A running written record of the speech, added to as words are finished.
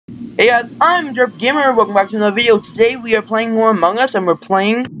Hey guys, I'm Derp Gamer. Welcome back to another video. Today we are playing more Among Us, and we're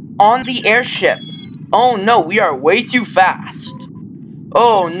playing on the airship. Oh no, we are way too fast.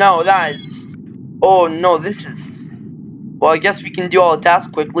 Oh no, oh no, this is... Well, I guess we can do all the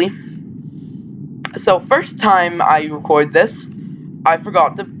tasks quickly. So, first time I record this, I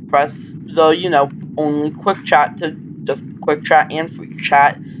forgot to press the, only quick chat to just quick chat and free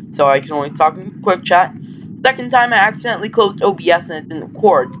chat. So I can only talk in quick chat. Second time I accidentally closed OBS and it didn't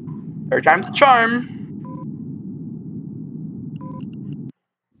record. Third time's a charm.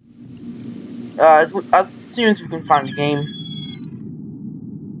 As soon as we can find a game.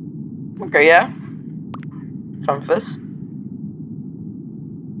 Okay, yeah. Fun with this.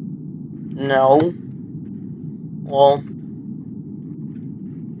 No. Well.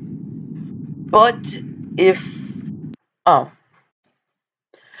 But if... Oh.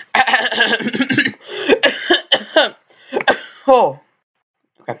 Oh.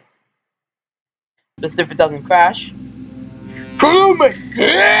 Okay. Just if it doesn't crash. Oh my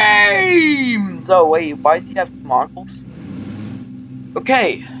game! So wait, why does he have models?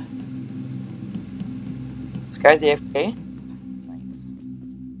 Okay. This guy's AFK. Nice.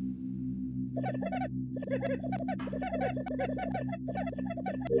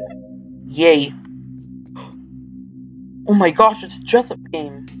 Yay. Oh my gosh, it's a dress-up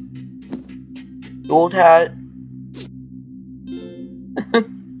game. The old hat.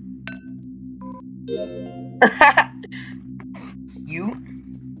 You.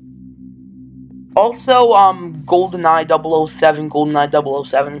 Also, GoldenEye 007, GoldenEye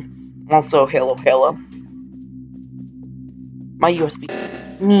 007. Also, Halo. My USB.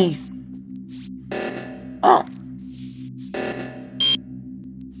 Me. Oh.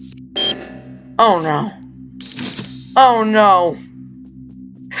 Oh no. Oh no.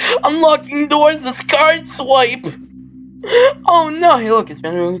 Unlocking doors, this card swipe. Oh no. Hey look, it's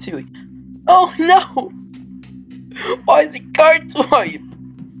been moving too. Oh no. Why is it card swipe?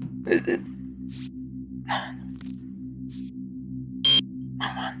 It's...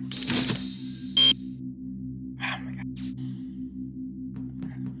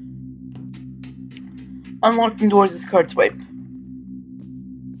 Unlocking doors is card swipe.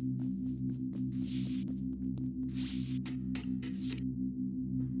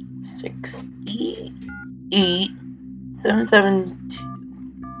 $68 772.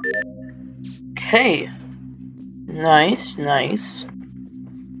 Okay. Nice.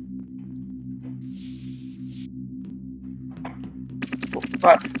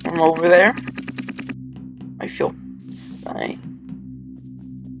 Platform over there. I feel nice.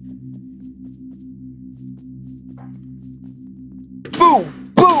 Boom!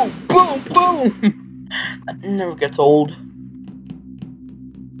 That never gets old.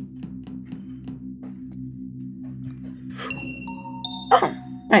 Oh,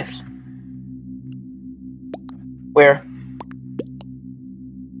 nice. Where?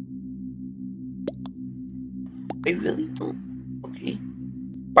 I really don't. Okay.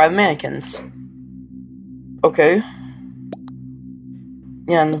 By the mannequins. Okay.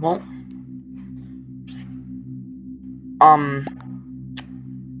 Yeah, and the vault.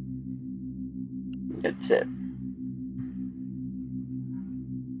 That's it.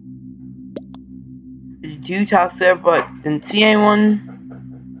 Did 2 tasks there, but didn't see anyone.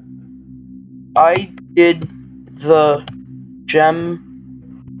 I did the gem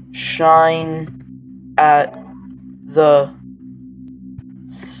shine at the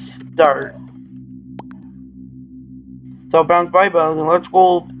start. So bounce by, but I was in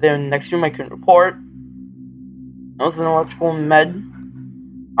electrical. Then next room I couldn't report. I was in electrical med.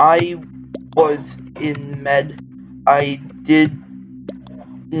 I was in med. I did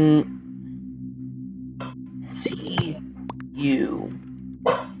see you.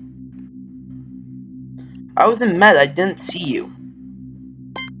 I was in med. I didn't see you.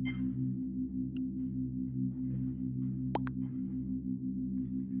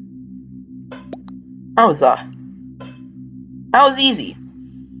 How was that? That was easy.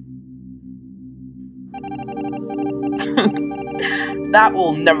 That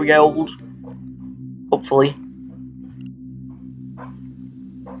will never get old. Hopefully.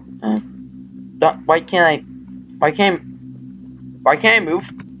 Why can't I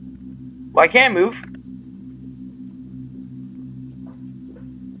move? Why can't I move?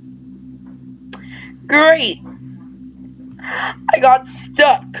 Great! I got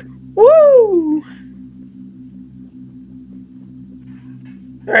stuck! Woo!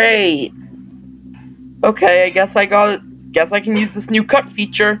 Great. Okay, I guess I can use this new cut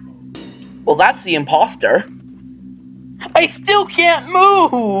feature. Well, that's the imposter. I still can't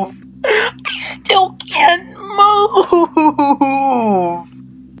move! I still can't move!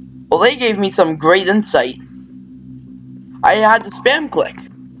 Well, they gave me some great insight. I had to spam click.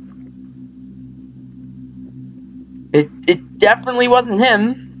 It definitely wasn't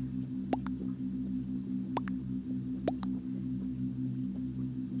him.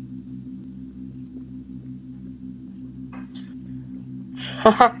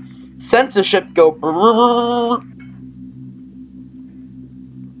 Censorship go.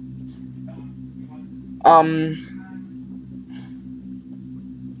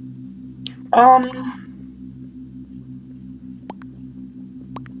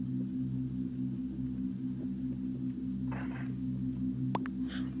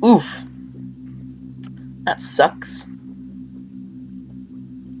 Oof. That sucks.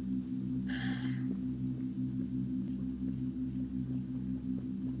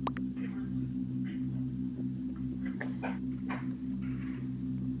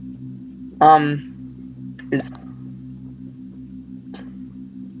 Is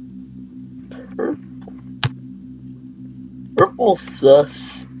purple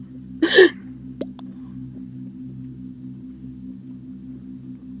sus?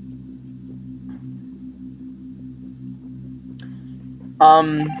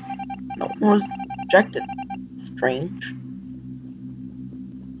 No one was ejected. Strange.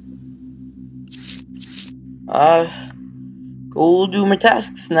 Go do my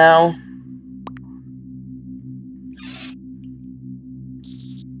tasks now.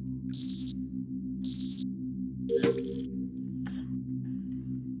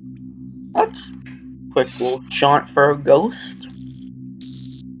 That's a quick little jaunt for a ghost.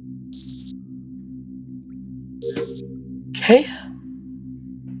 Okay.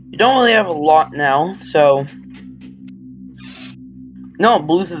 You don't really have a lot now, so... No,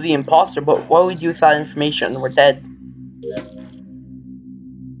 Blues is the imposter, but what do we do with that information? We're dead.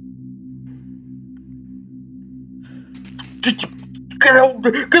 Get out!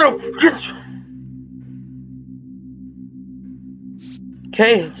 Get out!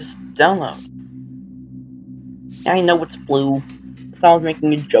 Okay, just download. I know it's blue. Someone's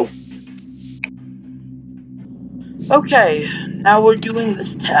making a joke. Okay, now we're doing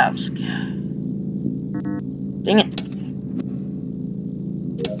this task. Dang it.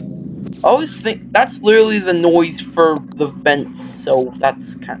 I always think that's literally the noise for the vents, so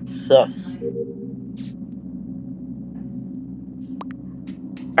that's kind of sus.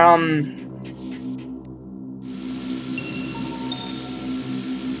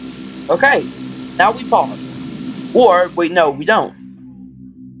 Okay, now we pause. Or, wait, no, we don't.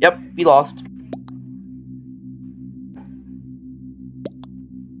 Yep, we lost.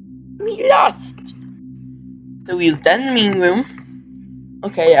 We lost! So we was dead in the meeting room.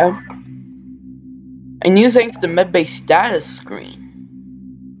 Okay, yeah. I knew thanks to medbay status screen.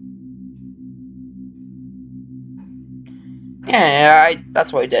 Yeah,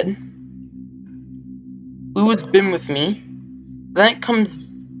 that's what I did. Who has been with me? Then it comes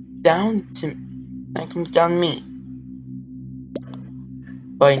down to me.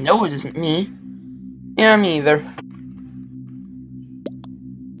 But I know it isn't me. Yeah, me either.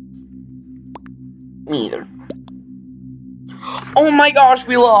 Me either. Oh my gosh,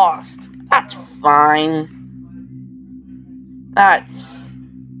 we lost! That's fine. That's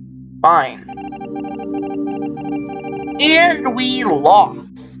fine. And we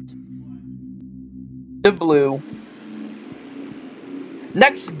lost. The blue.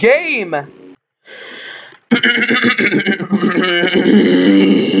 Next game!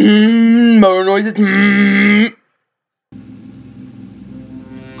 More noises.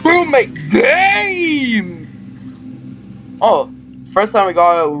 Crewmate games! Oh, first time we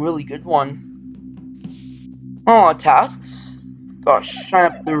got a really good one. Oh, tasks. Gotta shine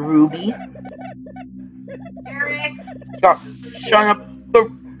up the ruby. Gotta shine up the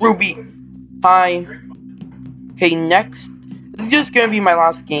ruby. Hi. Okay, next. This is just gonna be my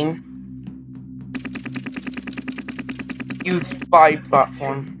last game. Use 5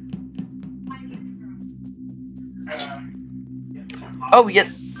 platform. Oh, yeah.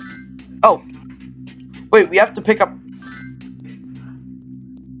 Oh. Wait, we have to pick up.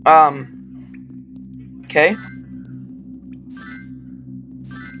 Okay.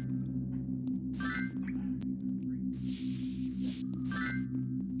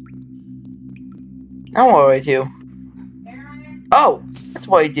 Now what do I do? Oh, that's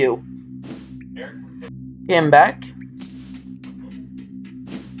what I do. Okay, I'm back.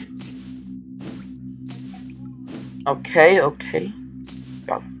 Okay.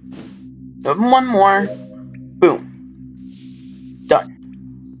 Got one more. Boom. Done.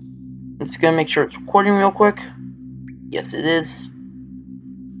 I'm just gonna make sure it's recording real quick. Yes, it is.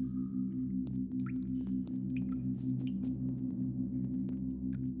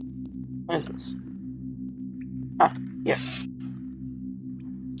 What is this? Ah, yeah.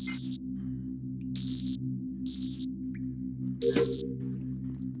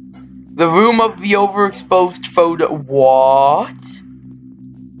 The room of the overexposed photo. What?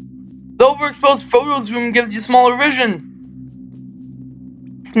 The overexposed photos room gives you smaller vision.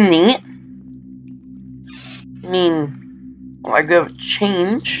 It's neat. I mean, I could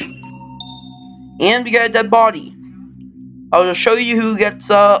change. And we got a dead body. I'll just show you who gets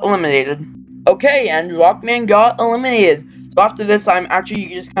eliminated. Okay, and Rockman got eliminated. So after this, I'm actually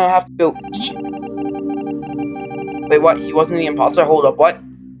just gonna have to go eat. Wait, what? He wasn't the imposter? Hold up, what?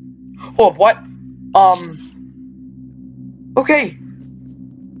 Hold up, what? Okay.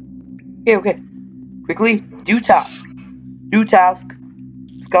 Okay. Quickly, do task. Do task.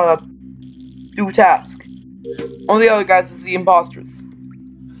 Just gotta do task. One of the other guys is the imposters.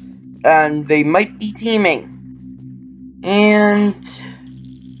 And they might be teaming. And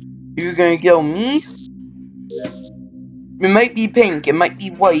you're gonna kill me? It might be pink, it might be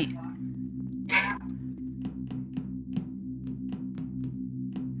white.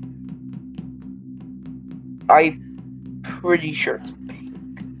 I'm pretty sure it's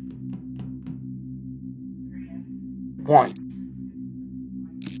pink. 1.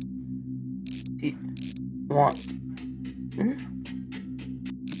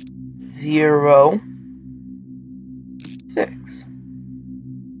 0. 6.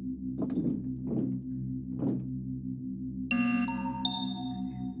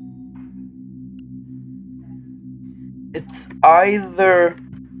 It's either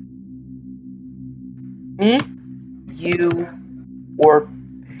me, you, or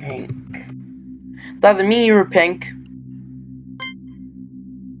pink. It's either me or pink.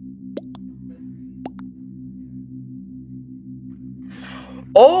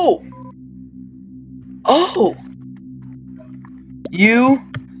 Oh! Oh! You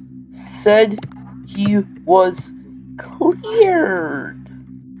said he was cleared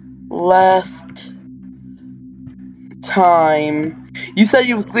last time. You said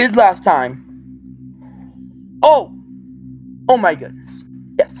he was cleared last time. Oh! Oh my goodness.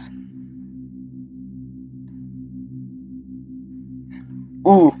 Yes.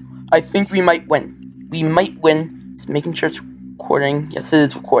 Ooh, I think we might win. We might win. Just making sure it's recording. Yes, it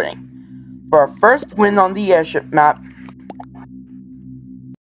is recording. For our first win on the airship map.